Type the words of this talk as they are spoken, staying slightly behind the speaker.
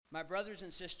My brothers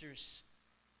and sisters,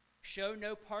 show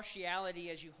no partiality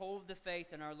as you hold the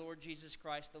faith in our Lord Jesus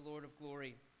Christ, the Lord of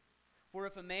glory. For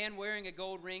if a man wearing a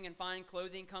gold ring and fine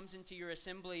clothing comes into your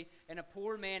assembly, and a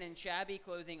poor man in shabby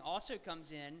clothing also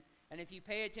comes in, and if you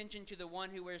pay attention to the one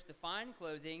who wears the fine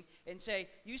clothing and say,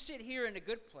 "You sit here in a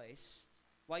good place,"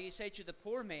 while you say to the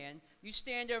poor man, "You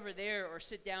stand over there or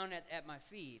sit down at my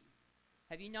feet,"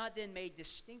 have you not then made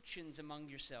distinctions among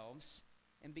yourselves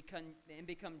and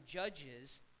become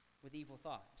judges with evil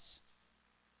thoughts?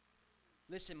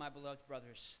 Listen, my beloved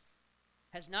brothers.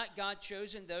 Has not God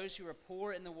chosen those who are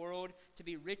poor in the world to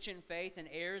be rich in faith and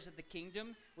heirs of the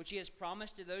kingdom which he has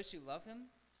promised to those who love him?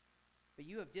 But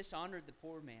you have dishonored the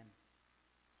poor man.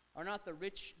 Are not the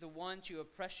rich the ones who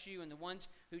oppress you and the ones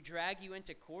who drag you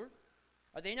into court?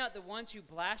 Are they not the ones who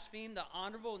blaspheme the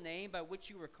honorable name by which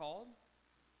you were called?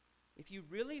 If you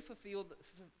really fulfill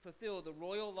the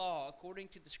royal law according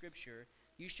to the Scripture,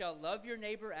 you shall love your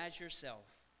neighbor as yourself.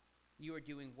 You are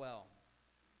doing well.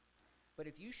 But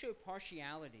if you show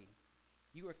partiality,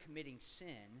 you are committing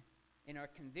sin and are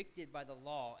convicted by the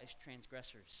law as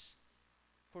transgressors.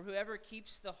 For whoever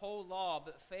keeps the whole law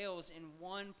but fails in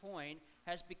one point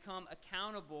has become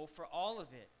accountable for all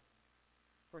of it.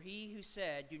 For he who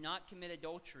said, "Do not commit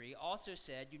adultery," also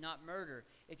said, "Do not murder."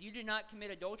 If you do not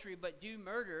commit adultery but do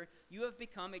murder, you have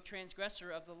become a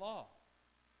transgressor of the law.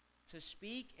 So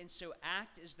speak and so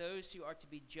act as those who are to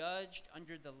be judged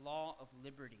under the law of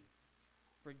liberty.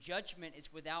 For judgment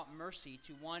is without mercy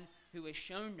to one who has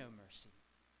shown no mercy.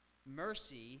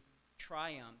 Mercy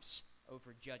triumphs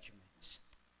over judgment.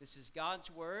 This is God's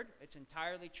word. It's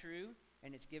entirely true,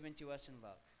 and it's given to us in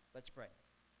love. Let's pray.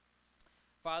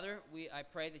 Father, I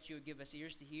pray that you would give us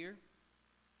ears to hear.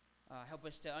 Help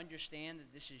us to understand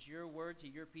that this is your word to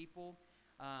your people.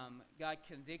 God,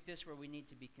 convict us where we need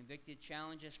to be convicted.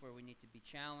 Challenge us where we need to be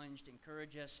challenged.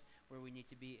 Encourage us where we need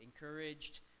to be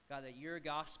encouraged. God, that your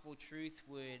gospel truth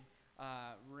would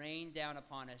rain down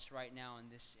upon us right now in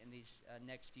these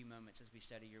next few moments as we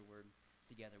study your word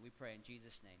together. We pray in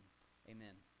Jesus' name.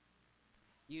 Amen.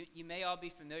 You may all be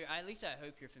familiar, at least I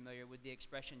hope you're familiar with the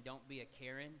expression, "Don't be a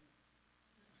Karen."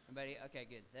 Anybody? Okay,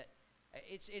 good.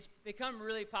 It's become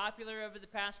really popular over the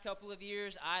past couple of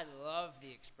years. I love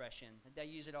the expression. I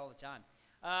use it all the time.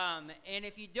 And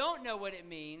if you don't know what it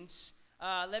means,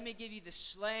 let me give you the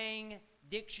slang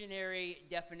dictionary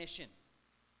definition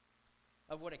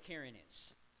of what a Karen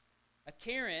is. A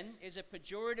Karen is a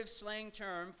pejorative slang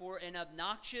term for an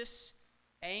obnoxious,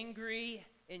 angry,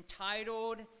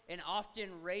 entitled, and often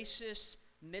racist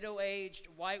middle-aged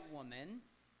white woman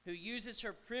who uses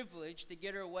her privilege to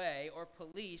get her way or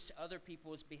police other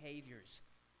people's behaviors.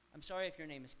 I'm sorry if your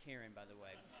name is Karen, by the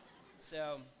way.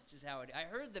 So, this is how I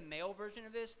heard the male version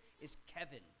of this is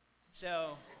Kevin.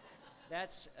 So,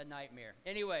 that's a nightmare.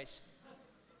 Anyways,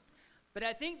 but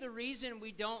I think the reason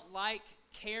we don't like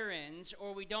Karens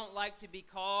or we don't like to be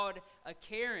called a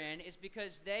Karen is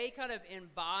because they kind of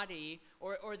embody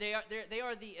or they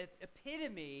are the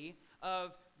epitome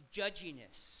of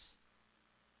judginess.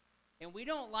 And we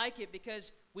don't like it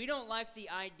because we don't like the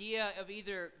idea of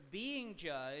either being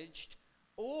judged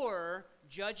or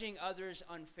judging others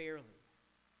unfairly.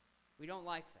 We don't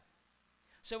like that.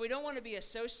 So we don't want to be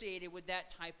associated with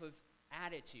that type of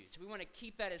attitude. So we want to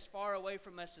keep that as far away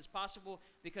from us as possible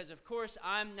because, of course,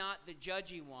 I'm not the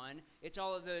judgy one. It's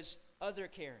all of those other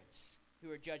Karens who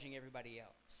are judging everybody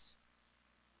else.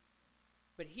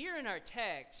 But here in our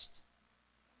text,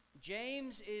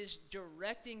 James is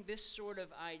directing this sort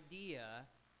of idea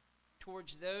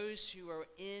towards those who are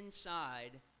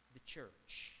inside the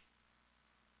church.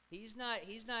 He's not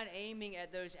aiming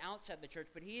at those outside the church,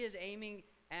 but he is aiming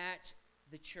at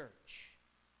the church.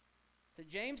 So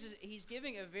James he's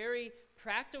giving a very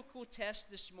practical test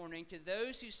this morning to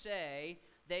those who say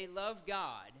they love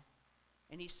God.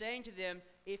 And he's saying to them,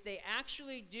 if they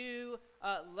actually do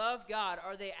love God,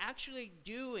 are they actually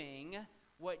doing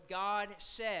what God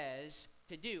says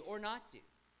to do or not do?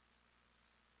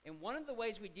 And one of the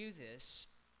ways we do this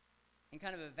and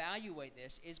kind of evaluate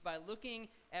this is by looking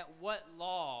at what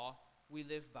law we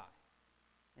live by.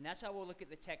 And that's how we'll look at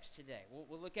the text today.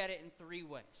 We'll look at it in three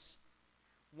ways.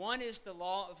 One is the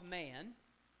law of man.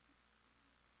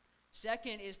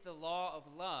 Second is the law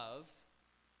of love.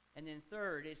 And then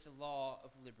third is the law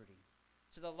of liberty.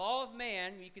 So the law of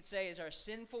man, you could say, is our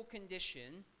sinful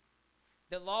condition.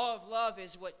 The law of love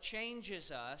is what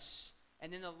changes us.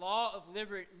 And then the law of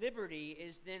liberty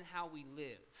is then how we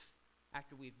live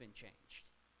after we've been changed.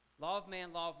 Law of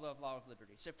man, law of love, law of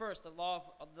liberty. So first, the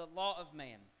law of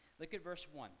man. Look at verse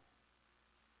 1.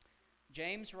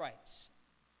 James writes,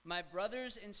 "My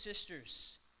brothers and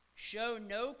sisters, Show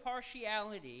no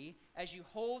partiality as you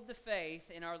hold the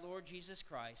faith in our Lord Jesus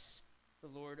Christ, the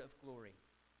Lord of glory.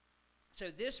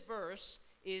 So this verse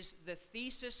is the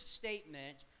thesis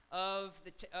statement of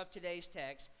today's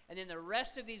text, and then the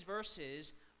rest of these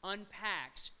verses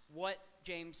unpacks what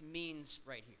James means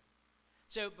right here.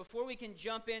 So before we can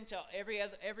jump into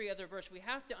every other verse, we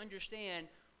have to understand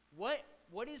what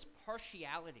is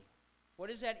partiality?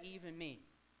 What does that even mean?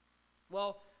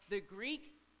 Well, the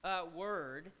Greek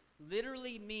word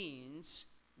literally means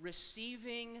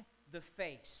receiving the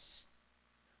face.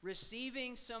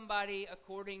 Receiving somebody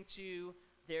according to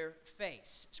their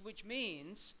face, which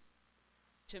means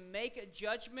to make a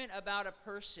judgment about a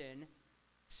person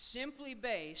simply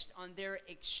based on their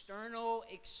external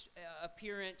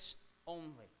appearance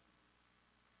only.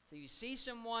 So you see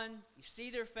someone, you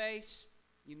see their face,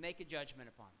 you make a judgment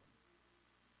upon them.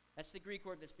 That's the Greek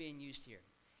word that's being used here.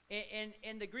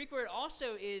 And the Greek word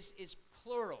also is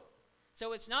plural.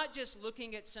 So it's not just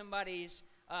looking at somebody's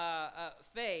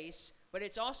face, but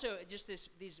it's also just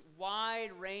these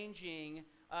wide-ranging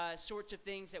sorts of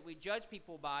things that we judge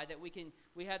people by, that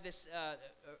we have this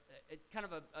kind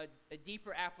of a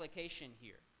deeper application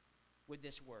here with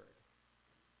this word.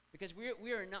 Because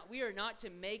we are not to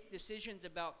make decisions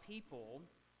about people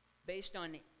based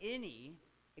on any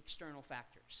external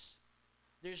factors.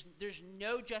 There's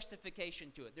no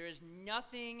justification to it. There is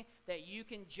nothing that you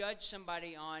can judge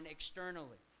somebody on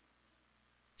externally.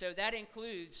 So that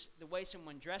includes the way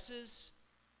someone dresses.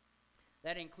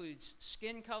 That includes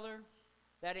skin color.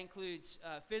 That includes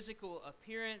physical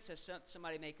appearance. As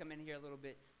somebody may come in here a little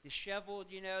bit disheveled,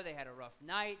 they had a rough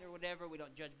night or whatever. We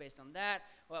don't judge based on that.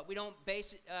 Well, we don't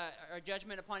base our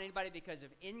judgment upon anybody because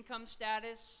of income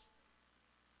status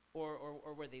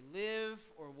or where they live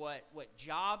or what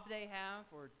job they have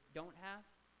or don't have.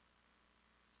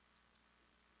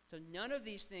 So none of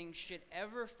these things should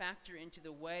ever factor into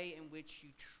the way in which you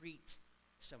treat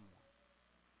someone,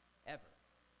 ever.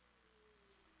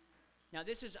 Now,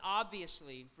 this is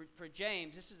obviously, for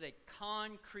James, this is a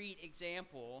concrete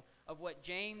example of what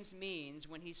James means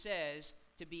when he says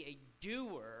to be a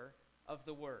doer of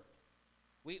the word.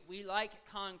 We like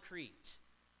concrete,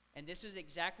 and this is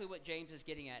exactly what James is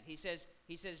getting at. He says,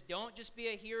 don't just be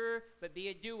a hearer, but be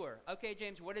a doer. Okay,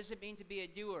 James, what does it mean to be a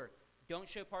doer? Don't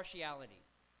show partiality.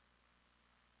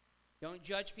 Don't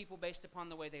judge people based upon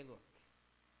the way they look.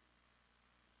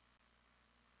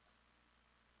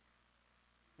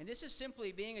 And this is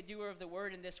simply being a doer of the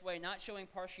word in this way, not showing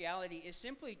partiality, is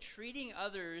simply treating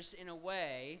others in a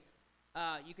way,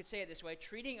 you could say it this way,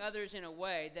 treating others in a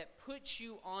way that puts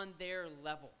you on their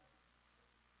level.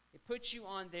 It puts you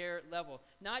on their level.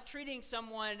 Not treating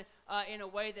someone in a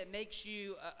way that makes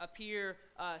you appear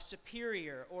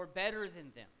superior or better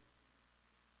than them.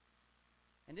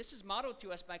 And this is modeled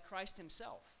to us by Christ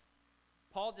himself.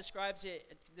 Paul describes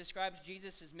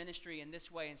Jesus' ministry in this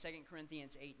way in 2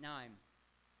 Corinthians 8:9.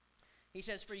 He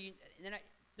says,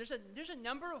 there's a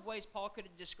number of ways Paul could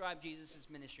have described Jesus'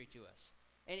 ministry to us.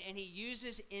 And he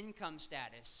uses income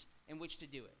status in which to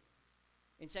do it.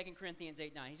 In 2 Corinthians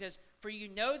 8:9, he says, for you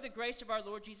know the grace of our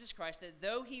Lord Jesus Christ, that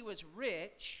though he was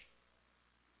rich,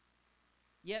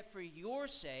 yet for your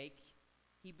sake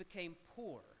he became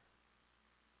poor,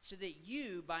 so that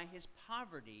you, by his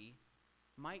poverty,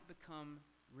 might become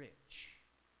rich.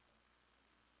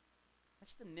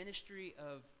 That's the ministry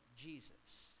of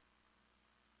Jesus.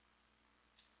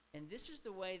 And this is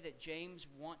the way that James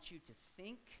wants you to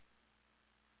think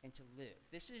and to live.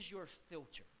 This is your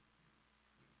filter.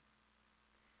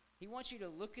 He wants you to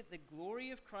look at the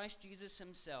glory of Christ Jesus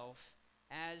himself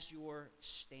as your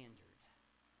standard.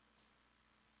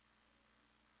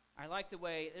 I like the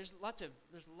way there's lots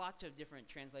of different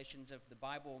translations of the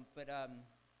Bible, but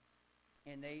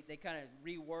and they kind of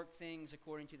rework things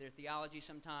according to their theology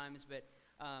sometimes, but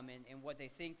and what they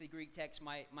think the Greek text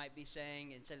might be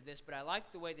saying instead of this. But I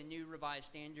like the way the New Revised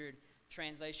Standard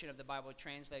translation of the Bible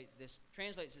translates this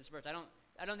verse.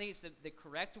 I don't think it's the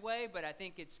correct way, but I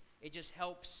think it just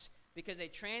helps because they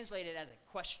translate it as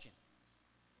a question.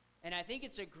 And I think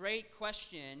it's a great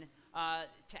question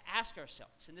to ask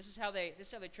ourselves. And this is how they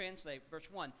translate verse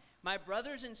 1. My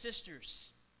brothers and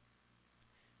sisters,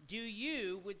 do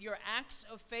you, with your acts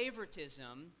of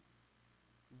favoritism,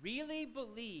 really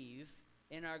believe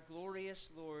in our glorious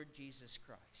Lord Jesus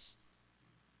Christ?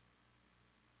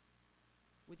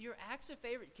 With your acts of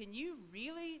favor, can you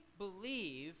really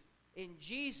believe in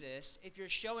Jesus if you're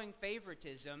showing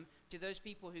favoritism to those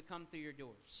people who come through your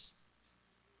doors?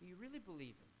 Do you really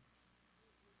believe him?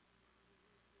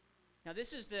 Now,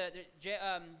 this is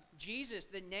Jesus.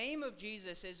 The name of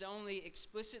Jesus is only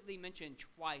explicitly mentioned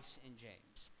twice in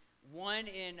James. one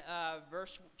in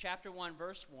chapter 1,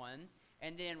 verse 1,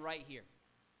 and then right here.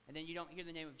 And then you don't hear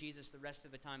the name of Jesus the rest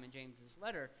of the time in James's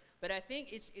letter. But I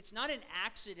think it's not an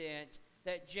accident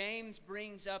that James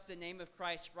brings up the name of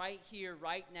Christ right here,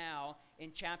 right now,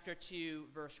 in chapter 2,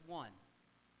 verse 1.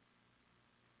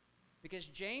 Because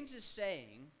James is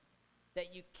saying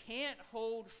that you can't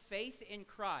hold faith in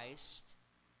Christ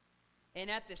and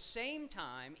at the same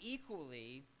time,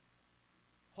 equally,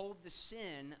 hold the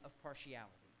sin of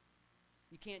partiality.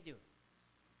 You can't do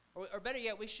it. Or better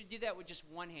yet, we should do that with just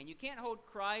one hand. You can't hold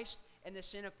Christ and the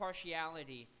sin of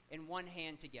partiality in one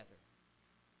hand together.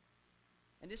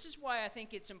 And this is why I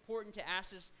think it's important to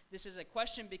ask this as a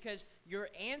question, because your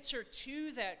answer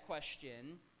to that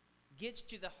question gets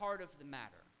to the heart of the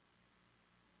matter.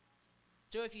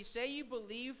 So if you say you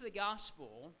believe the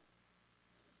gospel,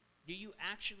 do you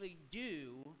actually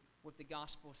do what the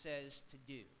gospel says to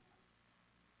do?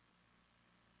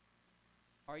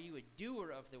 Are you a doer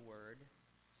of the word,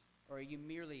 or are you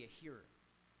merely a hearer?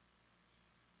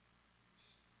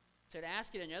 So to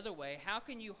ask it another way, how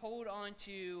can you hold on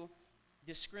to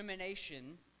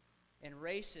discrimination and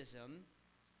racism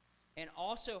and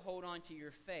also hold on to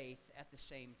your faith at the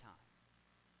same time?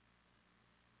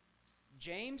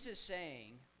 James is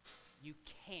saying you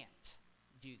can't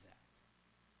do that.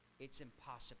 It's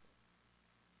impossible.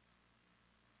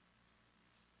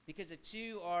 Because the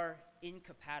two are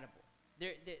incompatible.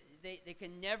 They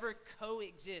can never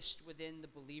coexist within the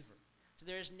believer. So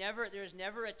there's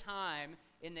never a time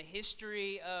in the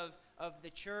history of the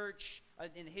church,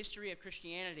 in the history of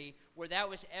Christianity, where that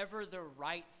was ever the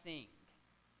right thing.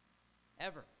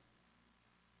 Ever.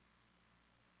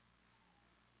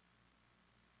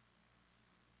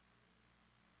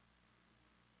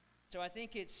 So I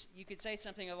think you could say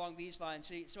something along these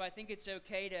lines. So I think it's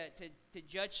okay to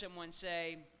judge someone,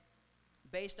 say,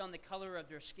 based on the color of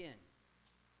their skin.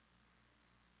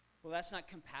 Well, that's not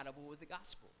compatible with the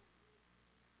gospel.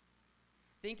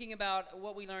 Thinking about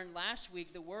what we learned last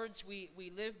week, the words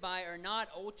we live by are not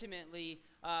ultimately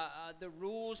the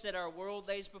rules that our world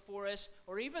lays before us,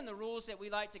 or even the rules that we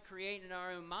like to create in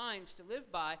our own minds to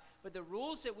live by, but the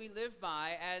rules that we live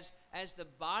by as the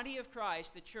body of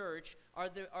Christ, the church, are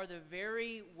the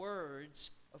very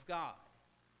words of God.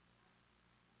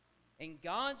 And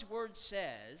God's word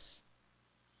says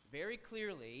very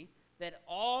clearly that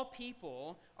all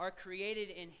people are created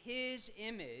in His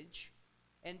image,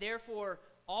 and therefore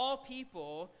all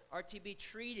people are to be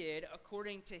treated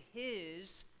according to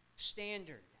His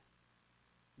standard.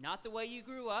 Not the way you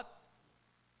grew up,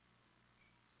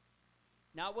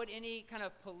 not what any kind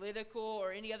of political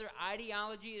or any other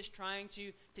ideology is trying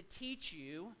to teach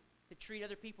you to treat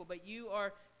other people, but you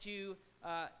are to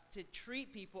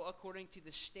treat people according to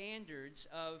the standards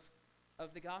of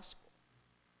the gospel.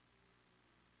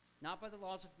 Not by the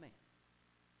laws of man.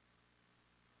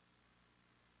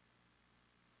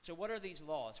 So what are these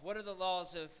laws? What are the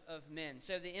laws of men?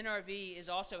 So the NRV is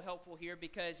also helpful here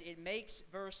because it makes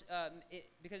verse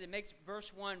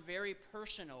 1 very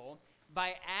personal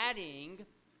by adding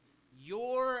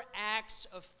your acts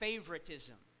of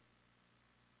favoritism.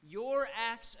 Your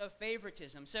acts of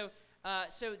favoritism. So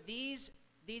these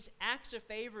acts of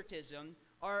favoritism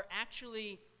are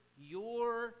actually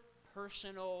your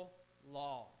personal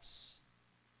laws.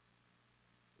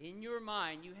 In your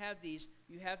mind, you have these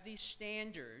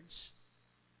standards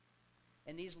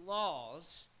and these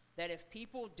laws that if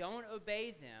people don't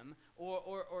obey them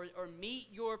or meet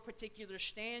your particular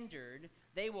standard,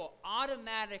 they will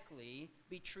automatically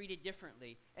be treated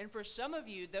differently. And for some of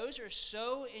you, those are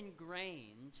so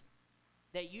ingrained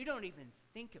that you don't even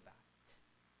think about it.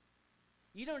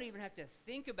 You don't even have to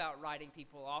think about writing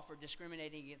people off or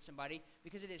discriminating against somebody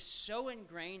because it is so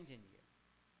ingrained in you.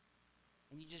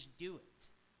 And you just do it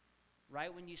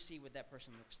right when you see what that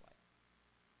person looks like.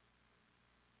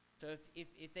 So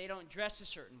if they don't dress a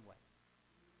certain way,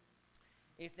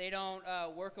 if they don't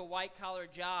work a white-collar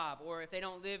job, or if they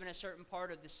don't live in a certain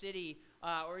part of the city,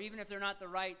 or even if they're not the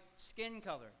right skin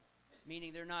color,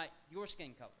 meaning they're not your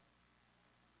skin color,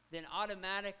 then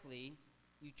automatically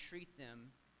you treat them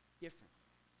differently.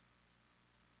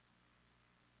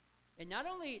 And not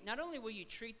only will you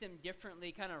treat them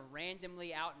differently kind of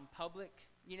randomly out in public,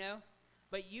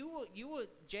 but you will,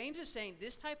 James is saying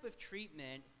this type of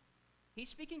treatment, he's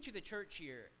speaking to the church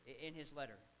here in his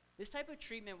letter. This type of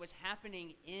treatment was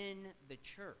happening in the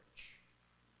church.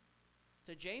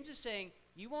 So James is saying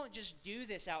you won't just do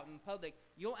this out in public,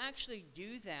 you'll actually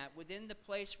do that within the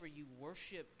place where you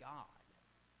worship God.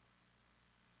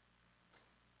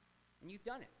 And you've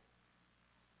done it.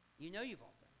 You know you've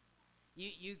all done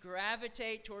it. You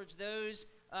gravitate towards those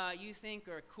you think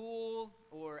are cool,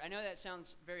 or I know that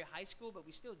sounds very high school, but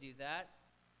we still do that.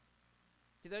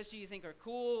 To those of you think are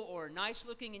cool or nice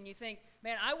looking, and you think,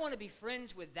 man, I want to be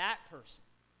friends with that person.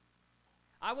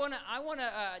 I want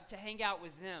to hang out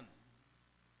with them.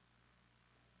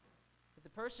 But the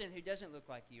person who doesn't look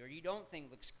like you, or you don't think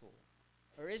looks cool,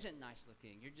 or isn't nice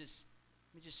looking, let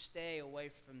me just stay away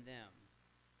from them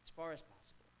as far as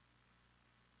possible.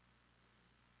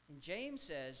 And James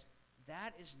says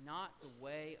that is not the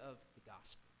way of the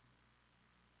gospel.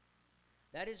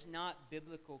 That is not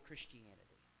biblical Christianity.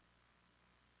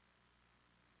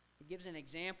 He gives an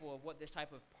example of what this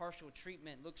type of partial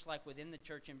treatment looks like within the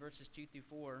church in verses 2 through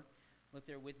 4. Look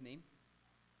there with me.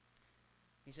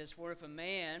 He says, "For if a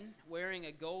man wearing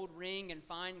a gold ring and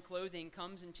fine clothing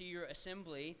comes into your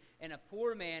assembly, and a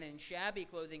poor man in shabby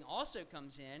clothing also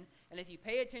comes in, and if you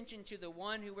pay attention to the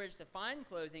one who wears the fine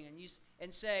clothing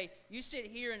and say, 'You sit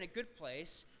here in a good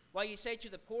place,' while you say to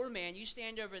the poor man, 'You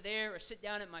stand over there or sit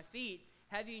down at my feet,'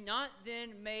 have you not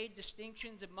then made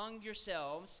distinctions among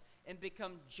yourselves and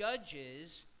become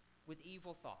judges with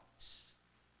evil thoughts?"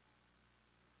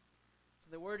 So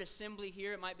the word assembly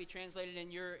here, it might be translated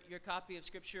in your copy of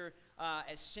Scripture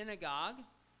as synagogue.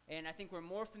 And I think we're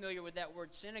more familiar with that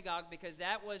word synagogue because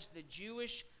that was the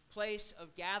Jewish place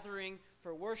of gathering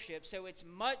for worship. So it's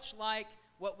much like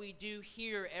what we do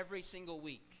here every single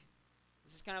week.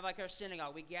 This is kind of like our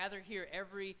synagogue. We gather here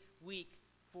every week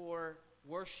for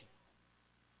worship.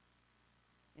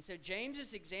 And so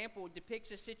James's example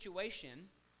depicts a situation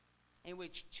in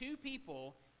which two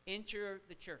people enter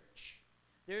the church.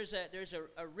 There's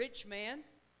a rich man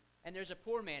and there's a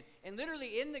poor man. And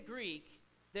literally in the Greek,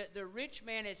 the rich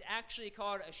man is actually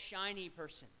called a shiny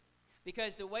person.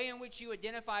 Because the way in which you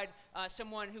identified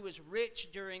someone who was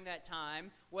rich during that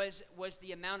time was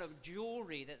the amount of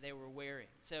jewelry that they were wearing.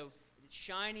 So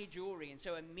shiny jewelry. And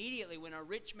so immediately when a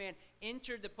rich man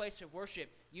entered the place of worship,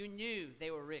 you knew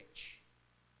they were rich.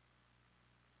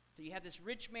 So you have this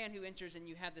rich man who enters and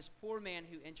you have this poor man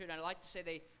who entered. And I like to say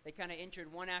they kind of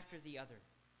entered one after the other.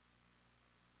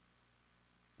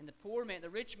 And the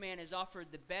rich man is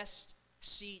offered the best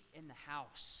seat in the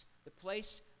house, the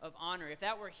place of honor. If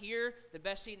that were here, the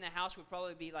best seat in the house would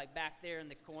probably be like back there in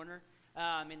the corner,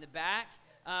 in the back.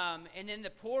 And then the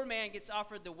poor man gets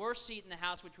offered the worst seat in the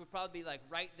house, which would probably be like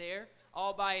right there,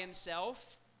 all by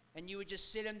himself. And you would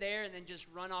just sit him there and then just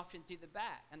run off into the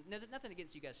back. And nothing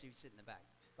against you guys who sit in the back,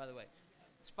 by the way.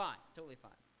 It's fine, totally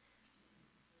fine.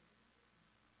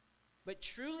 But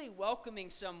truly welcoming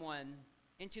someone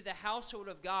into the household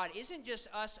of God isn't just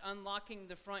us unlocking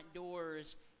the front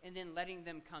doors and then letting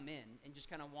them come in and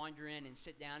just kind of wander in and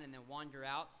sit down and then wander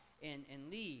out and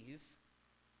leave.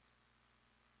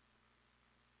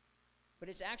 But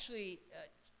it's actually,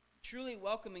 truly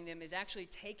welcoming them is actually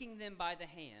taking them by the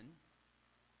hand,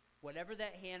 whatever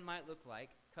that hand might look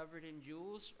like, covered in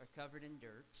jewels or covered in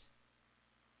dirt,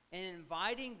 and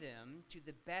inviting them to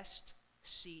the best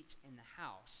seat in the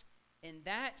house. And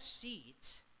that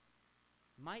seat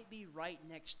might be right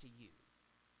next to you.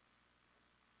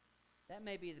 That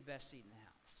may be the best seat in the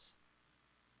house.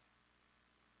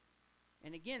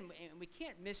 And again, we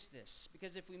can't miss this,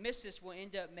 because if we miss this, we'll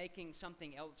end up making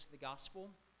something else the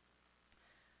gospel.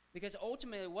 Because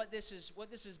ultimately what this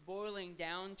is boiling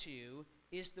down to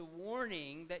is the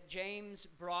warning that James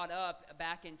brought up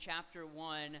back in chapter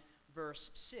 1, verse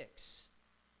 6.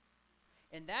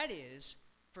 And that is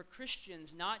for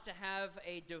Christians not to have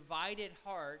a divided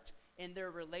heart in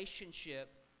their relationship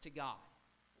to God.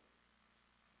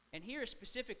 And here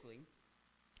specifically,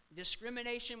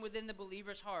 discrimination within the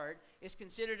believer's heart is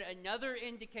considered another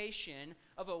indication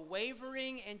of a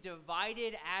wavering and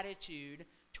divided attitude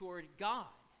toward God.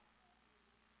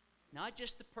 Not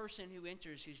just the person who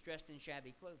enters who's dressed in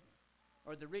shabby clothing,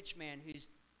 or the rich man who's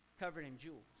covered in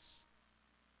jewels.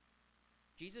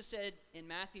 Jesus said in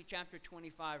Matthew chapter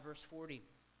 25, verse 40,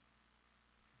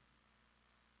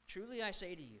 "Truly I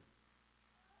say to you,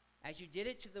 as you did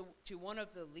it to one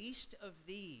of the least of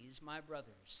these, my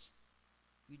brothers,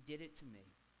 you did it to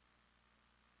me.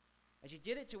 As you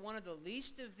did it to one of the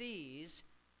least of these,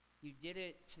 you did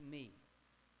it to me."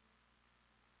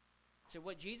 So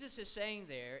what Jesus is saying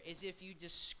there is if you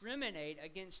discriminate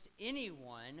against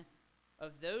anyone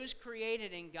of those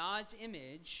created in God's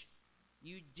image,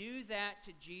 you do that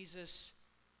to Jesus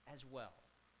as well.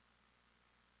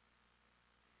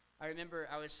 I remember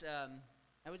I was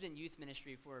in youth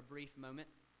ministry for a brief moment,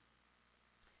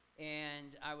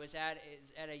 and I was at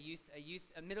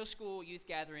a middle school youth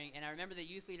gathering, and I remember the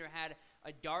youth leader had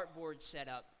a dartboard set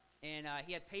up, and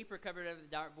he had paper covered over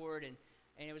the dartboard, and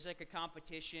it was like a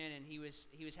competition, and he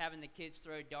was having the kids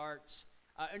throw darts,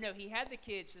 No, he had the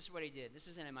kids. This is what he did. This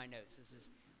isn't in my notes.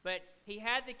 But he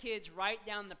had the kids write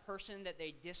down the person that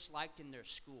they disliked in their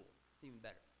school. It's even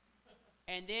better.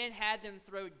 And then had them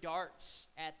throw darts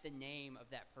at the name of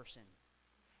that person.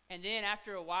 And then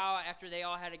after a while, after they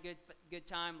all had a good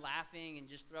time laughing and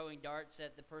just throwing darts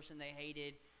at the person they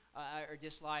hated or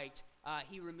disliked,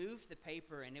 he removed the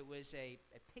paper, and it was a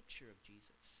picture of Jesus.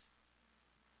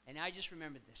 And I just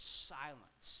remember the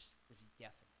silence was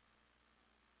deafening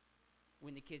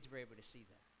when the kids were able to see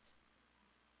that.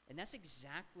 And that's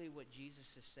exactly what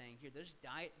Jesus is saying here.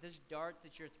 Those darts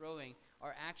that you're throwing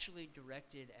are actually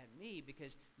directed at me,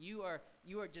 because you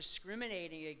are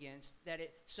discriminating against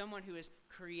someone who is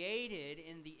created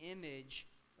in the image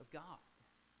of God.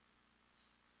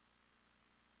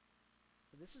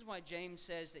 So this is why James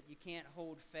says that you can't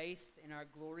hold faith in our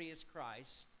glorious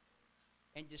Christ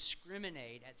and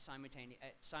discriminate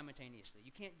simultaneously.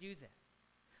 You can't do that.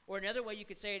 Or another way you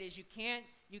could say it is you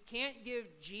can't give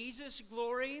Jesus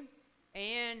glory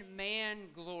and man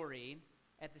glory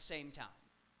at the same time.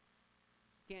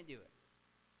 Can't do it.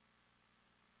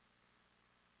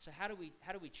 So how do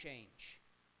we change?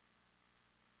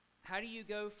 How do you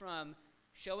go from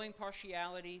showing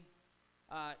partiality,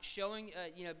 showing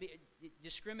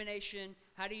discrimination?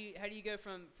 How do you go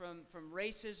from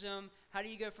racism? How do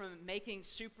you go from making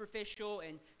superficial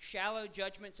and shallow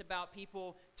judgments about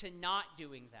people to not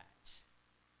doing that?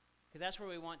 Because that's where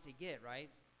we want to get, right?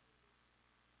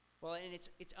 Well, and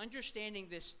it's understanding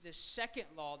this second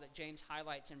law that James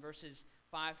highlights in verses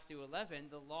 5 through 11,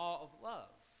 the law of love.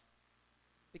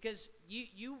 Because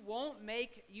you won't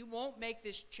make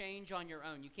this change on your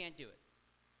own. You can't do it.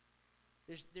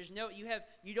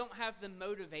 You don't have the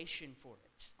motivation for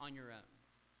it on your own.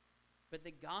 But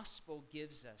the gospel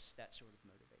gives us that sort of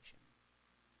motivation.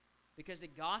 Because the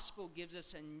gospel gives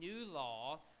us a new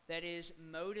law that is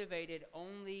motivated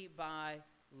only by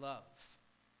love.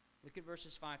 Look at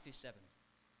verses 5 through 7.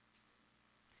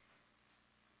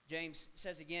 James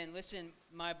says again, "Listen,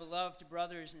 my beloved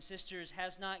brothers and sisters,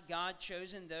 has not God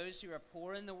chosen those who are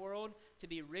poor in the world to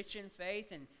be rich in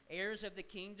faith and heirs of the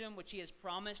kingdom which he has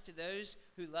promised to those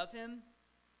who love him?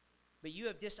 But you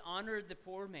have dishonored the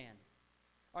poor man.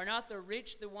 Are not the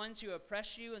rich the ones who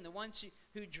oppress you and the ones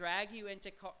who drag you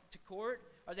into court?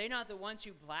 Are they not the ones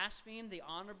who blaspheme the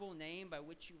honorable name by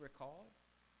which you were called?"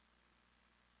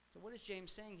 So what is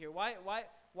James saying here? Why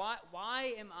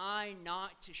am I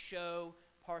not to show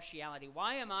partiality?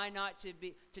 Why am I not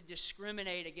to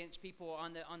discriminate against people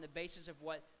on the basis of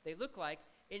what they look like?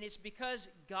 And it's because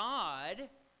God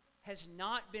has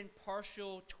not been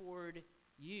partial toward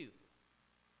you.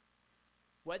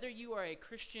 Whether you are a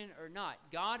Christian or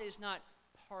not, God is not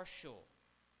partial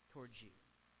towards you.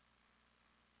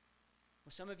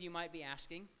 Well, some of you might be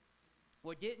asking,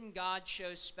 well, didn't God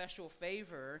show special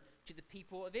favor to the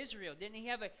people of Israel? Didn't he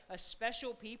have a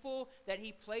special people that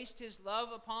he placed his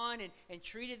love upon and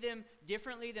treated them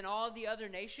differently than all the other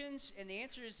nations? And the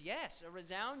answer is yes, a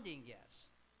resounding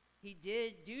yes. He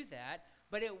did do that,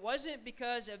 but it wasn't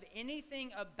because of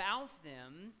anything about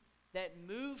them that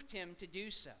moved him to do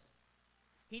so.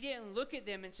 He didn't look at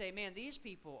them and say, man, these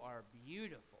people are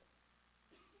beautiful.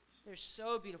 They're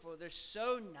so beautiful. They're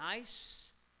so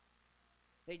nice.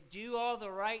 They do all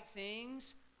the right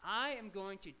things. I am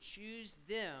going to choose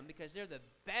them because they're the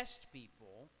best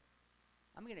people.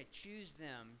 I'm going to choose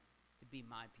them to be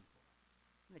my people.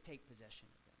 I'm going to take possession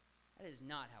of them. That is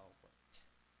not how it worked.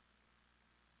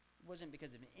 It wasn't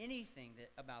because of anything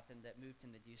about them that moved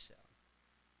him to do so.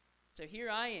 So here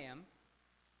I am,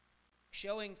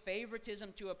 showing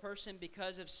favoritism to a person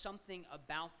because of something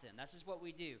about them. That's just what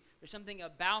we do. There's something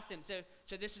about them. So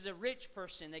this is a rich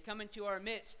person. They come into our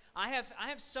midst. I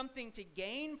have something to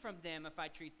gain from them if I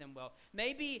treat them well.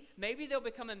 Maybe they'll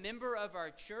become a member of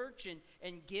our church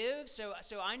and give. So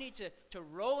I need to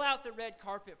roll out the red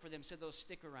carpet for them so they'll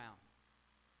stick around.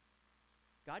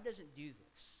 God doesn't do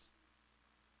this.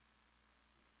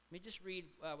 Let me just read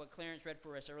what Clarence read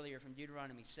for us earlier from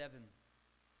Deuteronomy 7.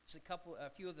 Just a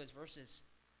few of those verses.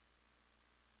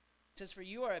 It says, "For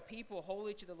you are a people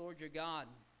holy to the Lord your God.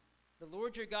 The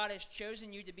Lord your God has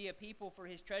chosen you to be a people for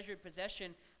his treasured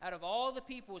possession out of all the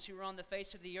peoples who are on the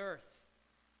face of the earth."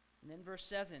 And then verse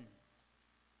 7.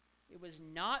 "It was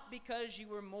not because you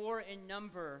were more in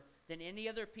number than any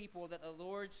other people that the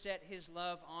Lord set his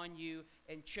love on you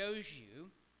and chose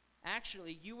you.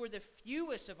 Actually, you were the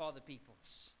fewest of all the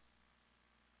peoples.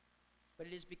 But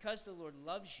it is because the Lord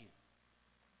loves you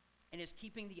and is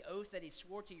keeping the oath that he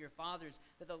swore to your fathers,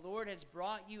 that the Lord has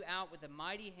brought you out with a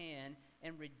mighty hand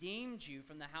and redeemed you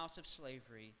from the house of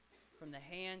slavery, from the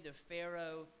hand of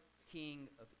Pharaoh, king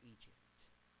of Egypt."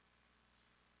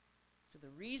 So the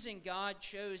reason God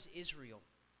chose Israel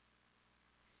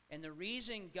and the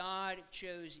reason God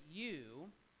chose you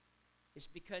is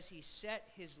because he set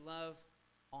his love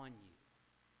on you.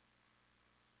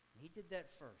 He did that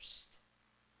first.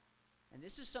 And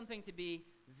this is something to be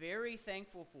very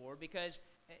thankful for, because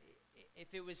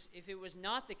if it was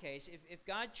not the case, if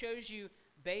God chose you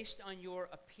based on your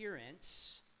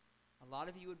appearance, a lot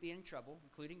of you would be in trouble,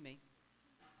 including me.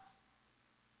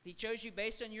 If he chose you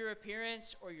based on your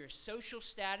appearance or your social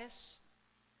status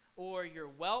or your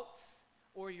wealth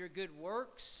or your good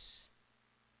works,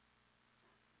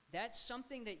 that's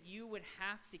something that you would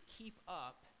have to keep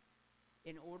up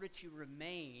in order to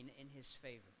remain in his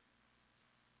favor.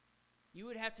 You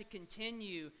would have to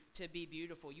continue to be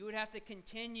beautiful. You would have to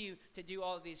continue to do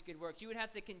all of these good works. You would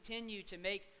have to continue to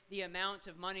make the amount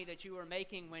of money that you were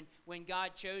making when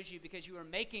God chose you, because you were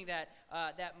making that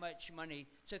much money.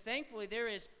 So thankfully, there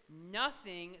is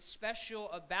nothing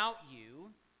special about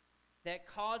you that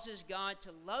causes God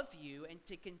to love you and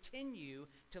to continue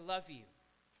to love you.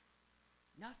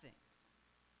 Nothing.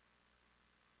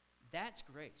 That's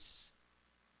grace.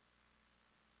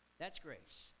 That's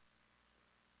grace.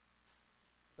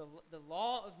 The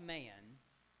law of man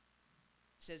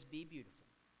says be beautiful.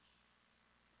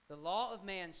 The law of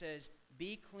man says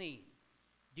be clean.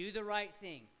 Do the right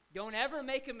thing. Don't ever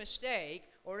make a mistake,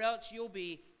 or else you'll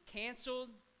be canceled.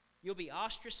 You'll be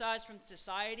ostracized from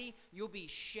society. You'll be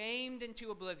shamed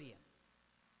into oblivion.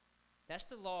 That's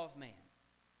the law of man.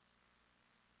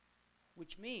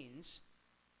 Which means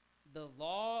the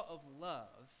law of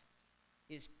love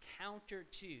is counter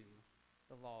to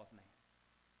the law of man.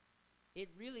 It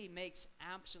really makes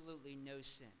absolutely no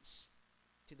sense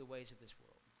to the ways of this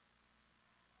world.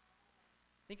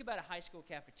 Think about a high school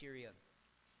cafeteria.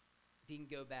 If you can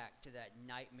go back to that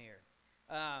nightmare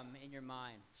in your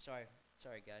mind. Sorry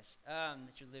guys,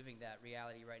 that you're living that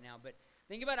reality right now. But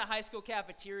think about a high school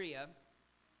cafeteria.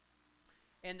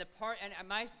 And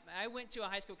I went to a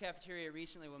high school cafeteria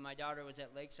recently when my daughter was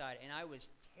at Lakeside, and I was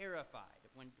terrified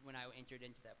when I entered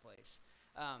into that place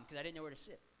because I didn't know where to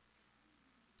sit.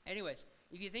 Anyways,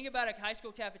 if you think about a high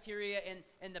school cafeteria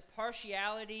and the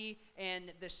partiality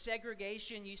and the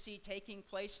segregation you see taking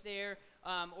place there,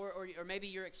 or maybe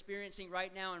you're experiencing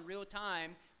right now in real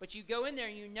time, but you go in there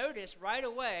and you notice right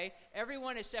away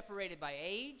everyone is separated by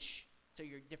age, so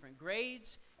you're different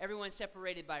grades. Everyone's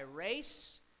separated by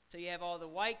race, so you have all the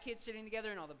white kids sitting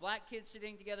together and all the black kids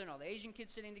sitting together and all the Asian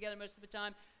kids sitting together most of the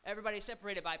time. Everybody's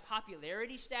separated by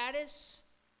popularity status.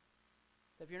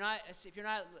 If you're not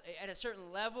at a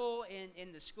certain level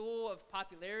in the school of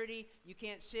popularity, you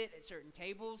can't sit at certain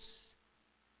tables.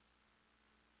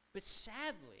 But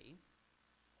sadly,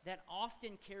 that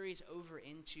often carries over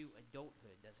into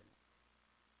adulthood, doesn't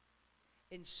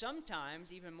it? And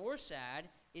sometimes, even more sad,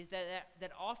 is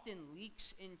that often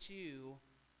leaks into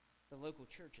the local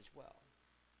church as well.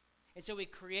 And so we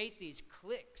create these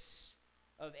cliques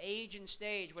of age and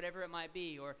stage, whatever it might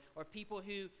be, or people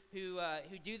who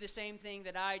do the same thing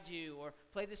that I do, or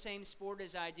play the same sport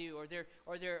as I do, or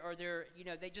they're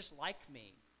they just like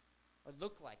me, or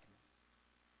look like me.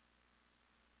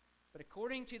 But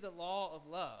according to the law of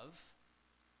love,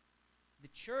 the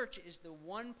church is the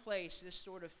one place this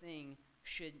sort of thing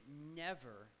should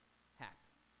never happen.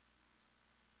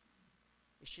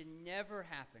 It should never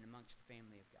happen amongst the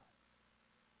family of God.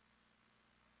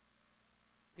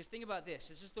 Because think about this.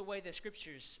 This is the way the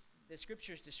scriptures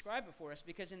describe it for us.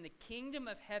 Because in the kingdom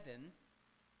of heaven,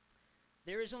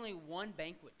 there is only one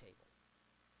banquet table.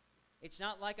 It's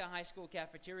not like a high school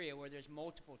cafeteria where there's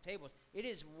multiple tables. It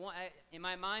is one. In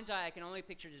my mind's eye, I can only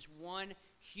picture just one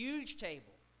huge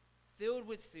table filled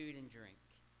with food and drink.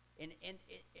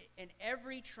 And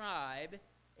every tribe,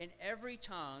 in every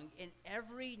tongue, in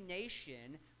every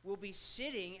nation will be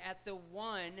sitting at the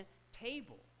one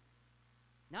table.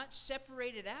 Not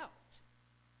separated out.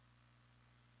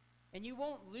 And you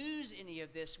won't lose any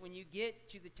of this when you get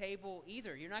to the table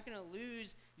either. You're not going to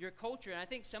lose your culture. And I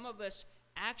think some of us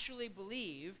actually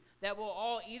believe that we'll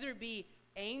all either be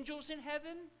angels in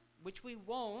heaven, which we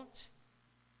won't,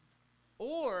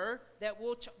 or that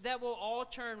we'll all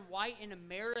turn white and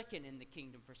American in the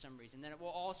kingdom for some reason, that it will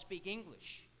all speak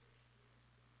English.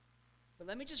 But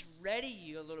let me just ready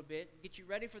you a little bit, get you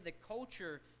ready for the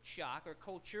culture shock, or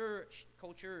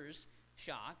culture's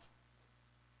shock.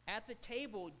 At the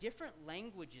table, different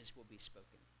languages will be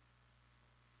spoken.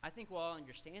 I think we'll all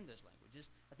understand those languages.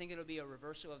 I think it'll be a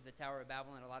reversal of the Tower of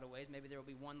Babel in a lot of ways. Maybe there will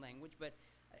be one language, but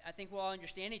I think we'll all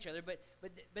understand each other. But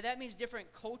that means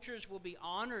different cultures will be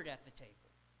honored at the table.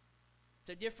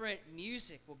 So different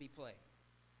music will be played.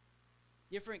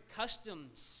 Different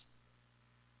customs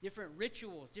Different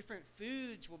rituals, different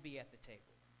foods will be at the table.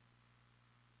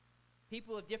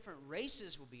 People of different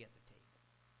races will be at the table.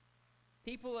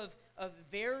 People of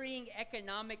varying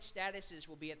economic statuses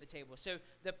will be at the table. So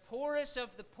the poorest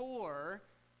of the poor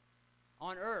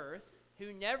on earth,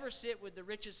 who never sit with the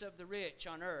richest of the rich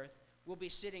on earth, will be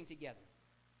sitting together.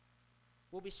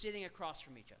 We'll be sitting across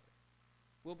from each other.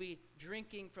 We'll be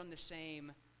drinking from the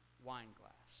same wine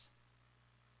glass.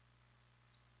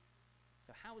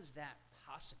 So how is that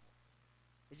possible?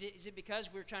 Is it because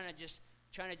we're trying to just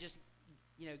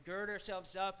gird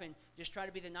ourselves up and just try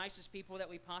to be the nicest people that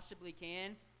we possibly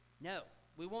can? No,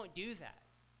 we won't do that.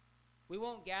 We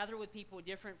won't gather with people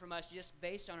different from us just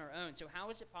based on our own. So how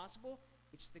is it possible?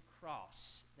 It's the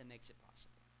cross that makes it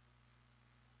possible.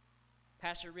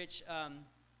 Pastor Rich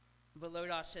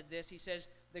Volodas said this. He says,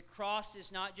 the cross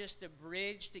is not just a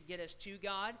bridge to get us to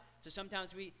God. So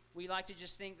sometimes we like to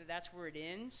just think that that's where it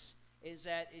ends, is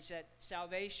that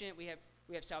salvation, we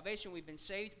have salvation, we've been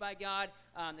saved by God,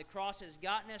 the cross has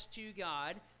gotten us to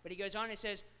God. But he goes on and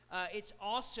says, it's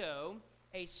also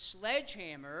a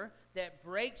sledgehammer that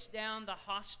breaks down the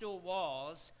hostile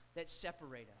walls that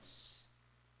separate us.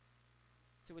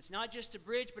 So it's not just a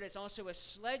bridge, but it's also a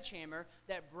sledgehammer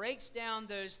that breaks down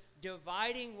those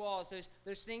dividing walls,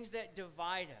 those things that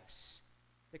divide us.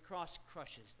 The cross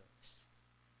crushes those.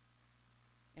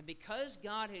 And because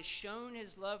God has shown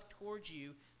his love towards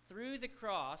you through the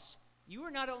cross, you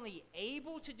are not only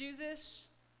able to do this,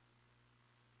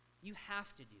 you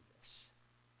have to do this.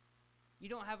 You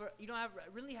don't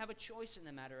really have a choice in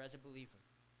the matter as a believer.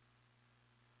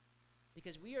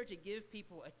 Because we are to give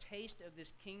people a taste of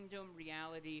this kingdom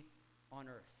reality on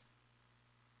earth.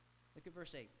 Look at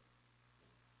verse 8.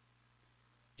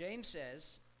 James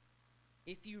says,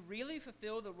 if you really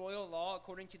fulfill the royal law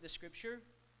according to the scripture,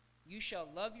 you shall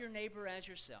love your neighbor as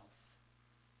yourself.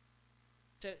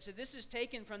 So this is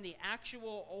taken from the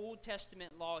actual Old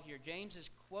Testament law here. James is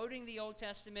quoting the Old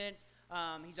Testament.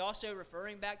 He's also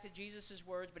referring back to Jesus'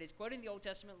 words, but he's quoting the Old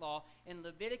Testament law in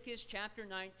Leviticus chapter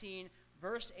 19,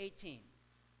 verse 18.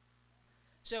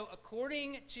 So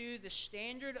according to the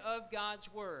standard of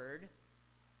God's word,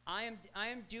 I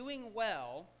am doing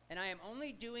well, and I am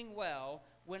only doing well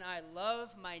when I love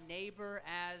my neighbor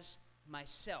as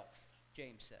myself,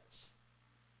 James says.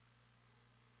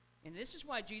 And this is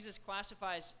why Jesus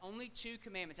classifies only 2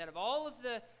 commandments. Out of all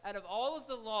of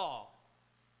the law,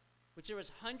 which there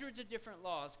was hundreds of different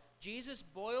laws, Jesus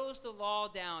boils the law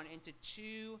down into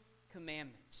 2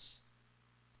 commandments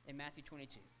in Matthew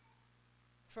 22.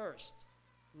 First,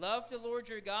 love the Lord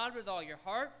your God with all your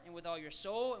heart and with all your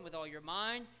soul and with all your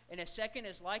mind. And a second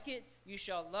is like it, you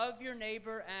shall love your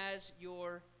neighbor as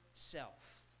yourself.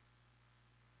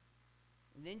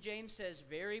 And then James says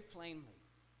very plainly,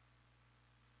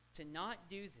 to not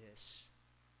do this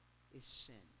is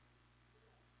sin.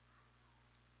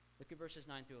 Look at verses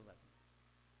 9 through 11.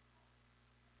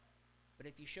 But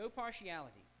if you show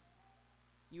partiality,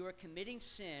 you are committing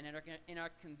sin and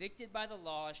are convicted by the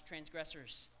law as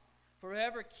transgressors. For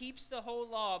whoever keeps the whole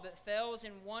law but fails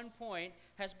in one point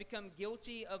has become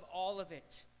guilty of all of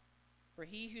it. For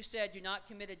he who said, do not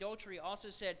commit adultery, also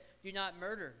said, do not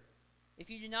murder. If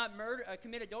you do not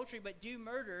commit adultery but do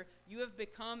murder, you have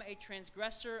become a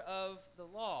transgressor of the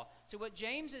law. So what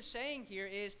James is saying here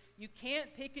is you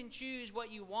can't pick and choose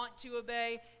what you want to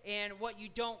obey and what you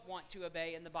don't want to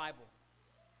obey in the Bible.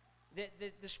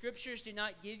 The scriptures do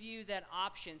not give you that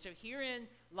option. So herein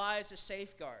lies a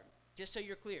safeguard, just so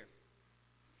you're clear.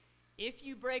 If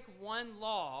you break one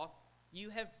law,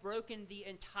 you have broken the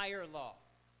entire law.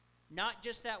 Not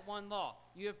just that one law.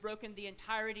 You have broken the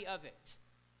entirety of it.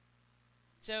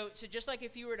 So just like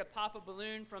if you were to pop a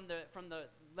balloon from the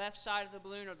left side of the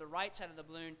balloon or the right side of the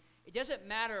balloon, it doesn't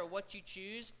matter what you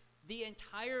choose, the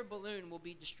entire balloon will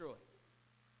be destroyed.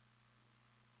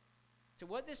 So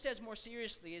what this says more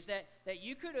seriously is that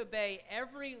you could obey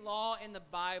every law in the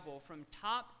Bible from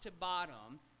top to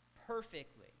bottom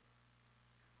perfectly.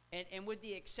 And with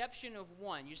the exception of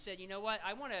one, you said, you know what,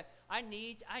 I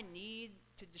need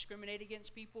to discriminate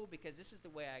against people because this is the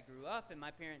way I grew up, and my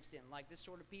parents didn't like this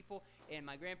sort of people, and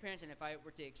my grandparents, and if I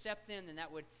were to accept them, then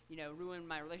that would, ruin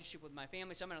my relationship with my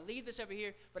family. So I'm going to leave this over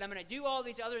here, but I'm going to do all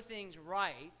these other things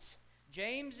right.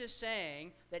 James is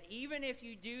saying that even if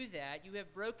you do that, you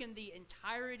have broken the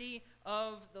entirety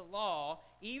of the law,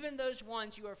 even those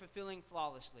ones you are fulfilling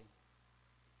flawlessly.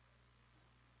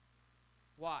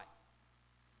 Why?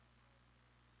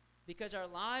 Because our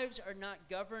lives are not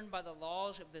governed by the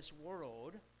laws of this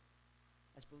world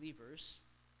as believers,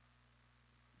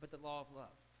 but the law of love.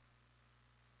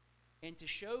 And to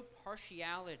show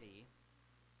partiality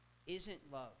isn't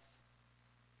love.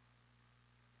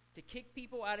 To kick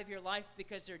people out of your life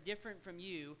because they're different from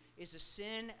you is a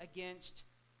sin against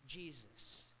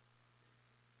Jesus.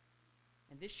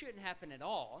 And this shouldn't happen at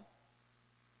all.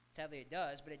 Sadly, it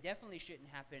does, but it definitely shouldn't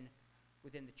happen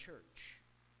within the church.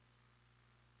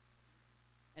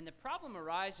 And the problem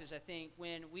arises, I think,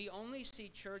 when we only see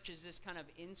church as this kind of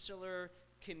insular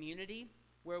community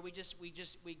where we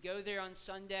go there on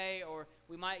Sunday, or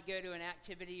we might go to an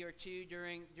activity or two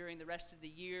during the rest of the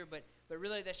year, but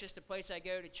really that's just a place I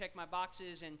go to check my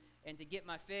boxes and to get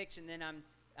my fix, and then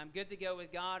I'm good to go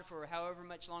with God for however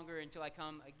much longer until I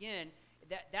come again.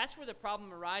 That's where the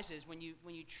problem arises when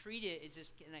you treat it as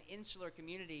this kind of insular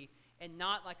community and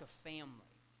not like a family.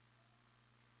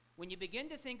 When you begin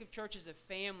to think of church as a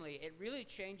family, it really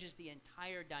changes the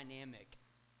entire dynamic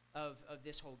of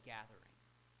this whole gathering.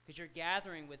 Because you're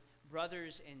gathering with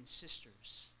brothers and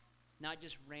sisters, not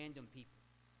just random people.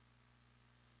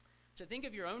 So think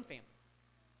of your own family.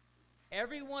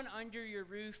 Everyone under your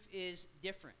roof is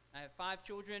different. I have 5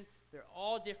 children. They're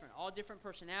all different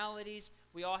personalities.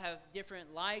 We all have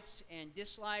different likes and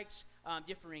dislikes,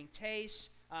 differing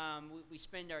tastes. We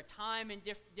spend our time in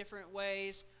different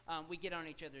ways. We get on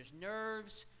each other's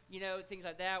nerves, things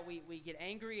like that. We get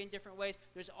angry in different ways.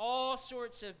 There's all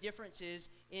sorts of differences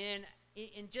in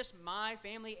just my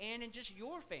family and in just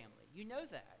your family. You know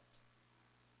that.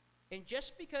 And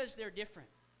just because they're different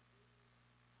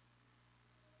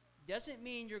doesn't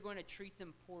mean you're going to treat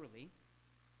them poorly.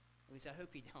 At least I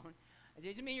hope you don't. It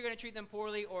doesn't mean you're going to treat them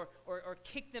poorly or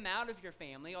kick them out of your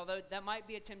family, although that might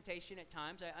be a temptation at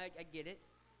times. I get it.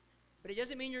 But it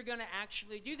doesn't mean you're going to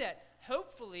actually do that.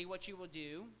 Hopefully what you will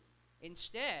do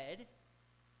instead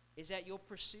is that you'll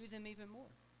pursue them even more.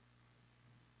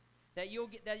 That you'll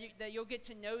get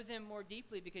to know them more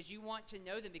deeply because you want to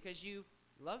know them, because you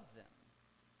love them.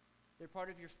 They're part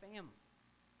of your family.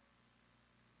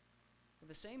 Well,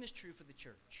 the same is true for the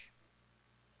church.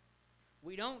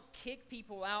 We don't kick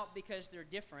people out because they're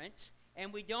different,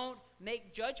 and we don't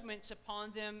make judgments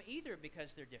upon them either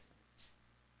because they're different.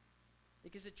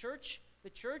 Because the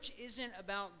church isn't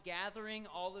about gathering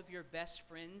all of your best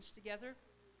friends together.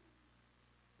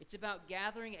 It's about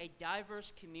gathering a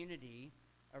diverse community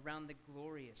around the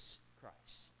glorious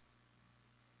Christ.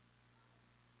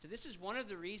 So this is one of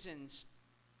the reasons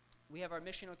we have our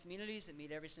missional communities that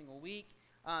meet every single week.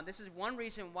 This is one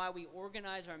reason why we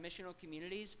organize our missional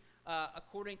communities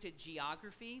according to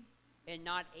geography and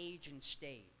not age and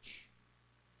stage.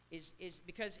 Is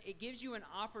because it gives you an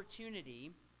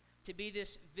opportunity to be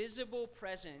this visible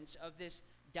presence of this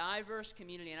diverse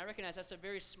community. And I recognize that's a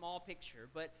very small picture,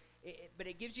 but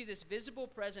it gives you this visible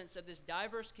presence of this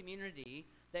diverse community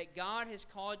that God has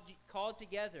called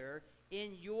together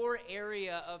in your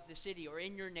area of the city or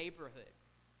in your neighborhood.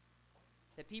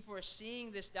 That people are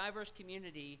seeing this diverse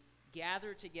community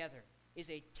gather together is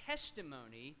a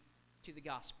testimony to the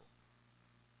gospel.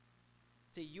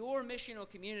 So your missional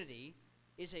community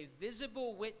is a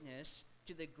visible witness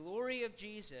to the glory of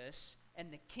Jesus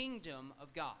and the kingdom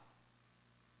of God.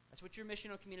 That's what your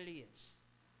missional community is.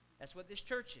 That's what this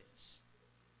church is.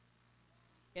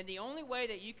 And the only way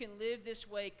that you can live this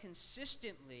way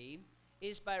consistently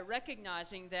is by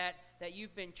recognizing that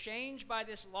you've been changed by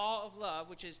this law of love,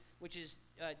 which is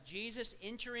Jesus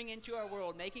entering into our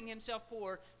world, making himself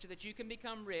poor so that you can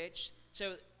become rich.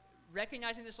 So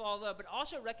recognizing this law of love, but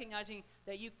also recognizing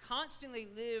that you constantly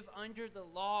live under the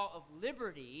law of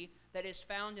liberty that is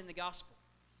found in the gospel.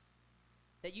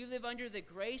 That you live under the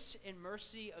grace and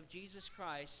mercy of Jesus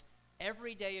Christ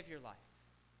every day of your life.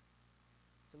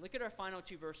 So look at our final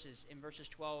 2 verses in verses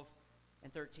 12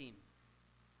 and 13.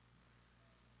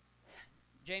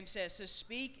 James says, "So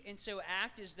speak and so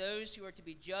act as those who are to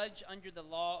be judged under the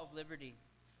law of liberty.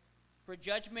 For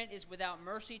judgment is without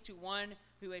mercy to one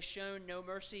who has shown no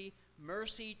mercy.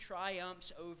 Mercy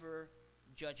triumphs over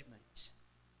judgment."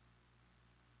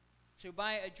 So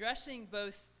by addressing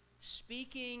both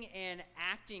speaking and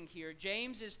acting here,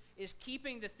 James is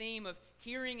keeping the theme of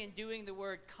hearing and doing the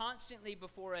word constantly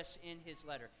before us in his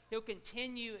letter. He'll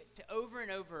continue to over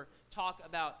and over talk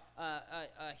about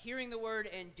hearing the word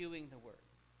and doing the word.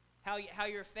 How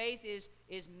your faith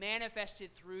is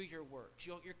manifested through your works.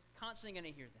 You're constantly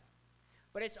going to hear that.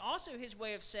 But it's also his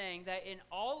way of saying that in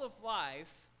all of life,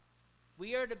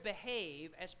 we are to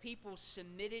behave as people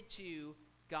submitted to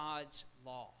God's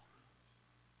law.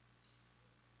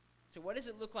 So what does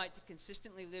it look like to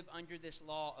consistently live under this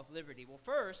law of liberty? Well,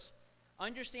 first,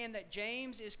 understand that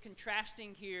James is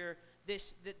contrasting here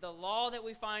the law that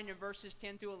we find in verses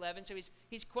 10 through 11. So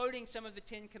he's quoting some of the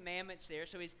 10 commandments there.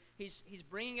 So he's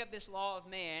bringing up this law of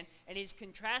man, and he's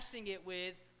contrasting it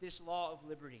with this law of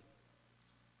liberty.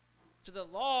 So the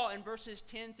law in verses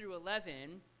 10 through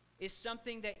 11 is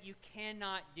something that you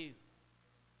cannot do.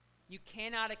 You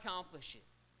cannot accomplish it.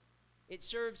 It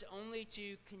serves only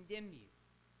to condemn you,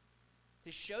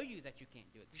 to show you that you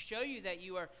can't do it, to show you that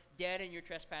you are dead in your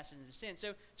trespasses and sin.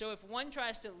 So if one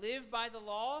tries to live by the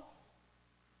law,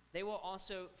 they will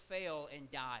also fail and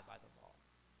die by the law.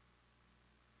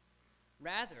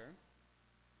 Rather,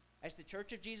 as the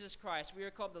Church of Jesus Christ, we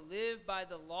are called to live by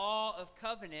the law of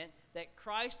covenant that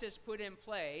Christ has put in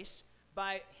place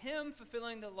by Him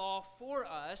fulfilling the law for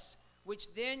us,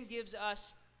 which then gives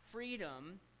us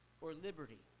freedom or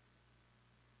liberty.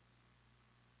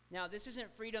 Now, this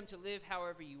isn't freedom to live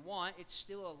however you want. It's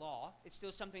still a law. It's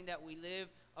still something that we live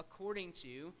according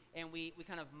to, and we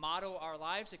kind of model our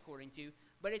lives according to.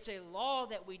 But it's a law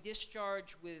that we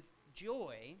discharge with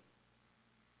joy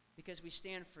because we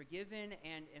stand forgiven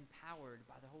and empowered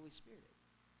by the Holy Spirit.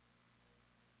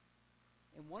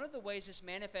 And one of the ways this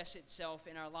manifests itself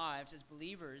in our lives as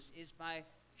believers is by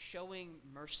showing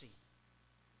mercy.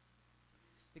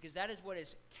 Because that is what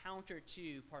is counter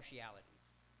to partiality,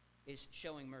 is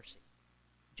showing mercy.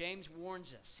 James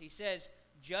warns us. He says,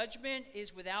 "Judgment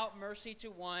is without mercy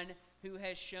to one who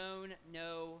has shown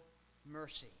no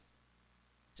mercy."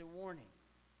 It's a warning.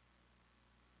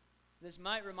 This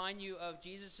might remind you of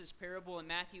Jesus' parable in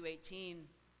Matthew 18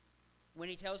 when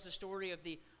he tells the story of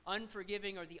the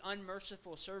unforgiving or the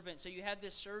unmerciful servant. So you have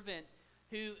this servant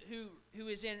who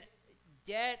is in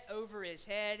debt over his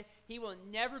head. He will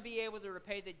never be able to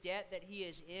repay the debt that he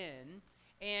is in.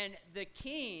 And the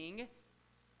king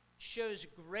shows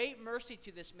great mercy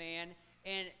to this man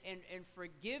and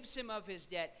forgives him of his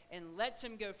debt and lets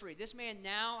him go free. This man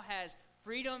now has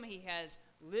freedom. He has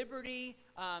liberty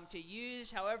to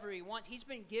use however he wants. He's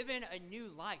been given a new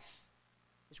life,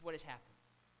 is what has happened.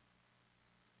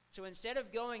 So instead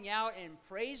of going out and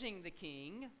praising the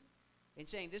king and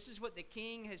saying, "This is what the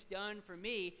king has done for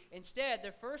me," instead,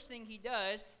 the first thing he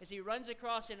does is he runs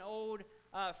across an old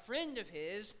friend of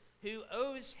his who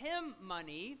owes him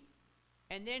money,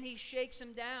 and then he shakes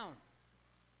him down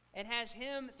and has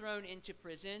him thrown into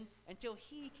prison until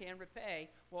he can repay.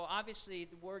 Well, obviously,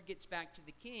 the word gets back to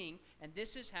the king, and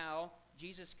this is how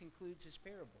Jesus concludes his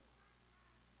parable.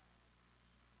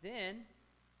 Then,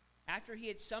 after he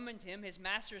had summoned him, his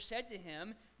master said to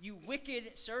him, "You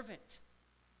wicked servant,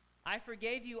 I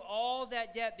forgave you all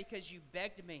that debt because you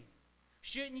begged me.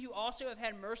 Shouldn't you also have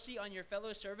had mercy on your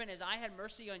fellow servant as I had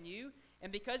mercy on you?"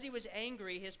 And because he was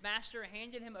angry, his master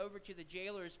handed him over to the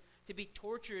jailers to be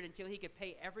tortured until he could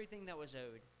pay everything that was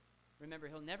owed. Remember,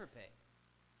 he'll never pay.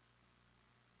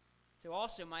 So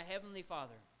also my heavenly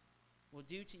Father will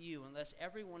do to you unless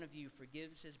every one of you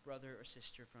forgives his brother or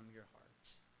sister from your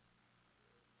hearts.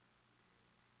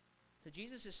 So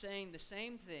Jesus is saying the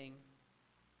same thing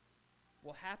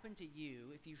will happen to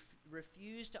you if you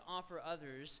refuse to offer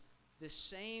others the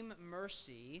same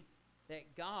mercy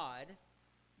that God,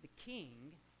 the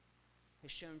King,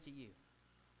 has shown to you.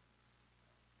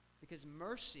 Because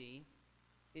mercy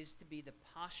is to be the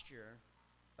posture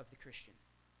of the Christian.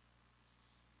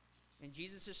 In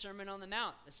Jesus' Sermon on the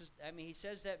Mount, he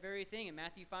says that very thing in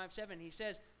Matthew 5:7. He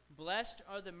says, "Blessed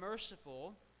are the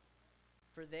merciful,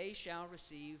 for they shall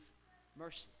receive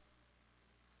mercy."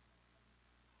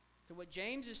 So what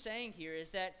James is saying here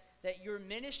is that your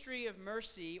ministry of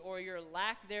mercy or your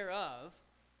lack thereof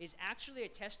is actually a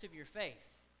test of your faith.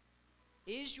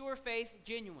 Is your faith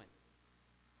genuine?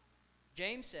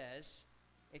 James says,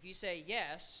 if you say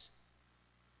yes,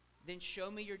 then show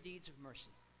me your deeds of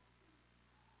mercy.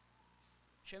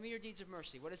 Show me your deeds of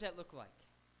mercy. What does that look like?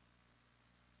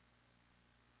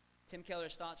 Tim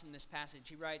Keller's thoughts on this passage.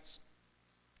 He writes,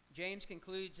 James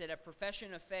concludes that a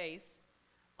profession of faith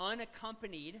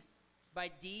unaccompanied by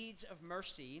deeds of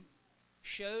mercy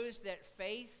shows that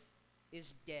faith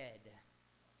is dead.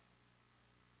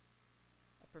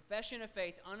 A profession of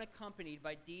faith unaccompanied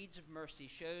by deeds of mercy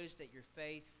shows that your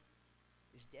faith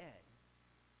is dead.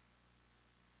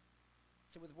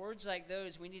 So with words like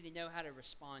those, we need to know how to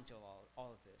respond to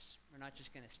all of this. We're not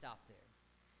just going to stop there.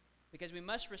 Because we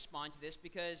must respond to this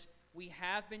because we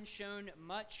have been shown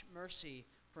much mercy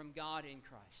from God in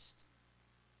Christ.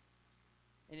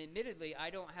 And admittedly, I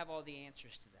don't have all the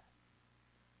answers to that.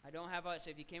 I don't have all, so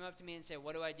if you came up to me and said,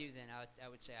 "What do I do then?" I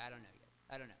would say, "I don't know yet.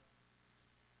 I don't know."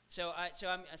 So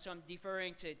I'm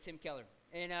deferring to Tim Keller.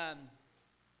 And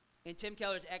in Tim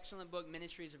Keller's excellent book,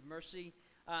 Ministries of Mercy,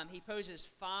 he poses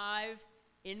 5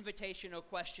 invitational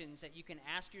questions that you can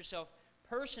ask yourself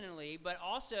personally, but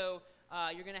also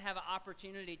you're going to have an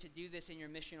opportunity to do this in your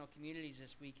missional communities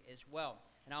this week as well.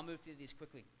 And I'll move through these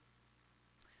quickly.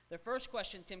 The first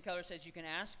question Tim Keller says you can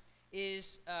ask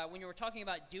is when you were talking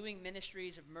about doing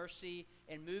ministries of mercy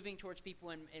and moving towards people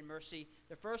in mercy,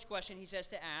 the first question he says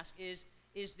to ask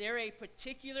is there a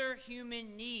particular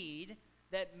human need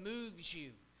that moves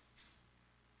you?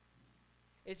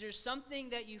 Is there something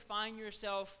that you find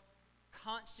yourself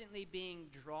constantly being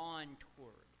drawn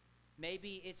toward?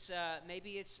 Maybe it's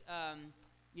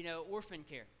orphan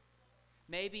care.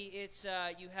 Maybe it's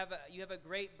you have a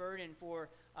great burden for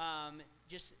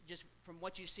just from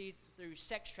what you see through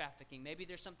sex trafficking. Maybe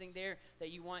there's something there that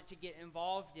you want to get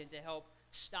involved in to help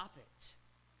stop it.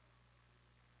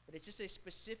 But it's just a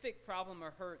specific problem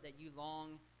or hurt that you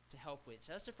long to help with.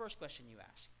 So that's the first question you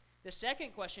ask. The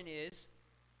second question is,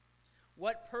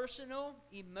 what personal,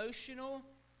 emotional,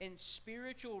 and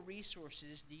spiritual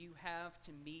resources do you have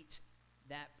to meet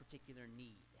that particular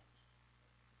need?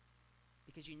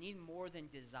 Because you need more than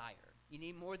desire. You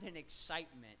need more than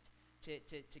excitement to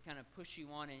kind of push you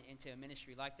on into a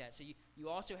ministry like that. So you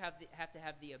also have to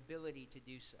have the ability to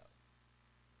do so.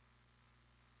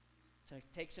 So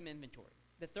take some inventory.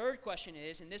 The third question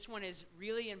is, and this one is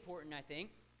really important, I think,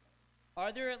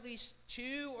 are there at least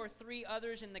 2 or 3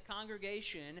 others in the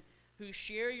congregation who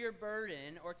share your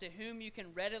burden or to whom you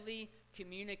can readily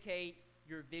communicate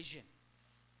your vision?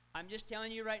 I'm just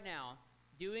telling you right now,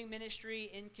 doing ministry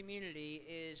in community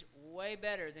is way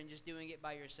better than just doing it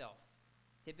by yourself.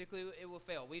 Typically, it will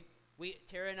fail.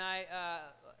 Tara and I,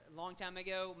 a long time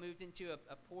ago, moved into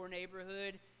a poor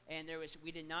neighborhood, and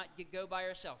we did not go by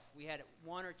ourselves. We had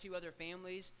 1 or 2 other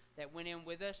families that went in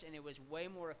with us, and it was way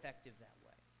more effective that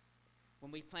way.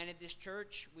 When we planted this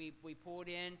church, we pulled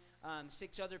in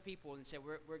 6 other people and said,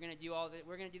 we're going to do all that.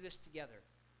 We're going to do this together.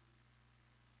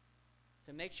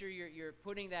 So make sure you're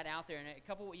putting that out there. And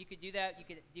you could do that. You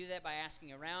could do that by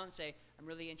asking around. Say, I'm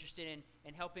really interested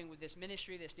in helping with this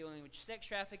ministry that's dealing with sex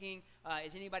trafficking.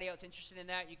 Is anybody else interested in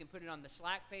that? You can put it on the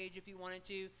Slack page if you wanted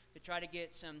to try to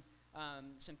get some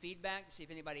feedback to see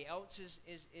if anybody else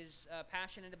is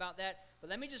passionate about that. But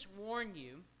let me just warn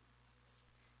you,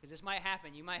 because this might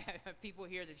happen. You might have people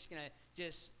here that's going to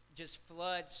just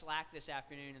flood Slack this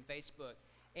afternoon and Facebook.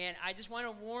 And I just want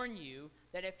to warn you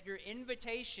that if your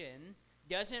invitation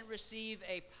doesn't receive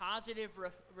a positive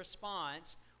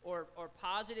response or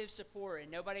positive support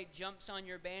and nobody jumps on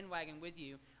your bandwagon with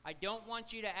you, I don't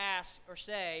want you to ask or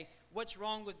say, what's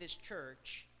wrong with this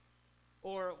church?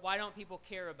 Or why don't people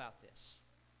care about this?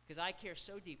 Because I care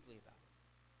so deeply about it.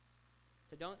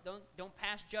 So don't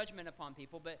pass judgment upon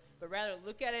people, but rather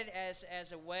look at it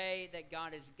as a way that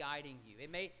God is guiding you.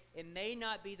 It may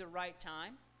not be the right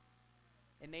time.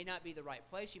 It may not be the right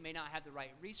place. You may not have the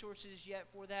right resources yet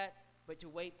for that, but to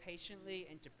wait patiently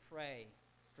and to pray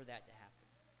for that to happen.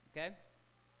 Okay?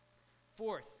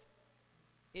 Fourth,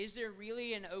 is there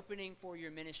really an opening for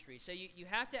your ministry? So you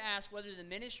have to ask whether the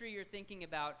ministry you're thinking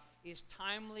about is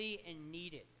timely and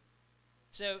needed.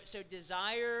 So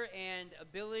desire and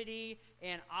ability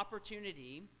and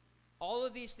opportunity, all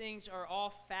of these things are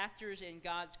all factors in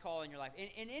God's call in your life,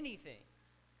 in anything.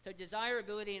 So desire,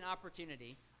 ability, and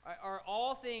opportunity are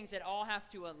all things that all have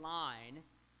to align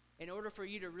in order for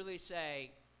you to really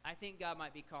say, I think God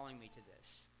might be calling me to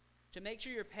this. So make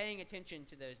sure you're paying attention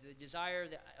to those, the desire,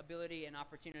 the ability, and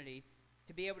opportunity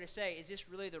to be able to say, is this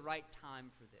really the right time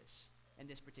for this in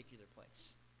this particular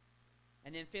place?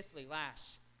 And then fifthly,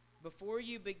 last, before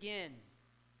you begin,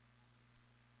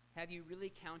 have you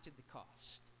really counted the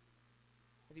cost?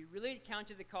 Have you really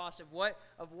counted the cost of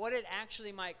what it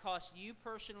actually might cost you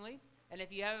personally? And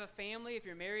if you have a family, if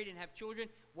you're married and have children,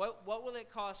 what will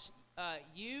it cost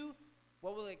you?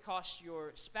 What will it cost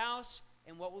your spouse?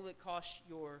 And what will it cost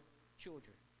your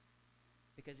children?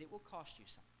 Because it will cost you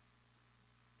something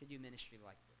to do ministry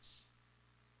like this.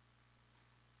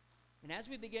 And as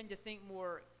we begin to think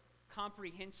more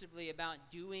comprehensively about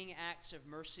doing acts of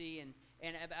mercy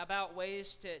and about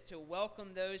ways to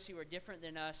welcome those who are different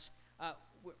than us,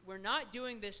 we're not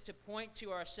doing this to point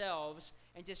to ourselves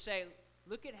and to say,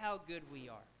 look at how good we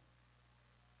are.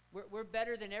 We're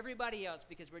better than everybody else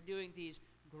because we're doing these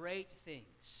great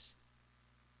things.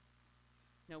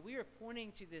 No, we are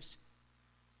pointing to this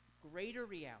greater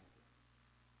reality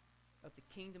of the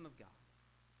kingdom of God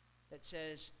that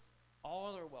says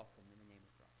all are welcome in the name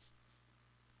of Christ.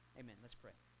 Amen. Let's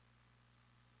pray.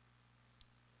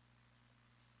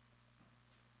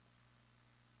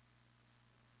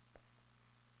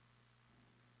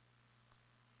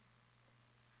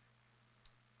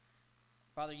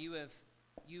 Father, you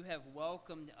have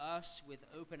welcomed us with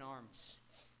open arms.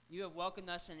 You have welcomed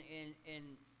us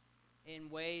in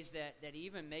ways that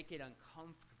even make it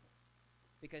uncomfortable,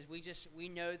 because we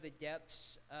know the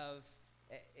depths of,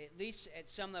 at least at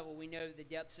some level, we know the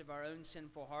depths of our own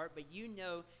sinful heart, but you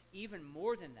know even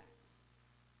more than that.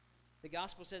 The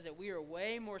gospel says that we are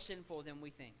way more sinful than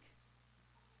we think.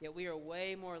 Yet we are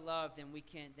way more loved than we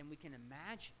can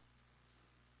imagine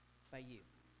by you.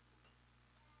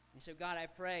 And so, God, I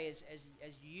pray as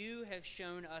you have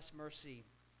shown us mercy,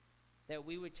 that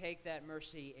we would take that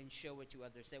mercy and show it to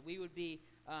others. That we would be,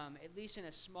 at least in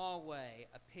a small way,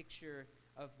 a picture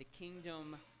of the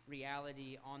kingdom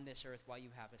reality on this earth while you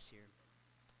have us here.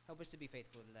 Help us to be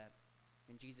faithful to that.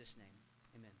 In Jesus' name,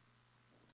 amen.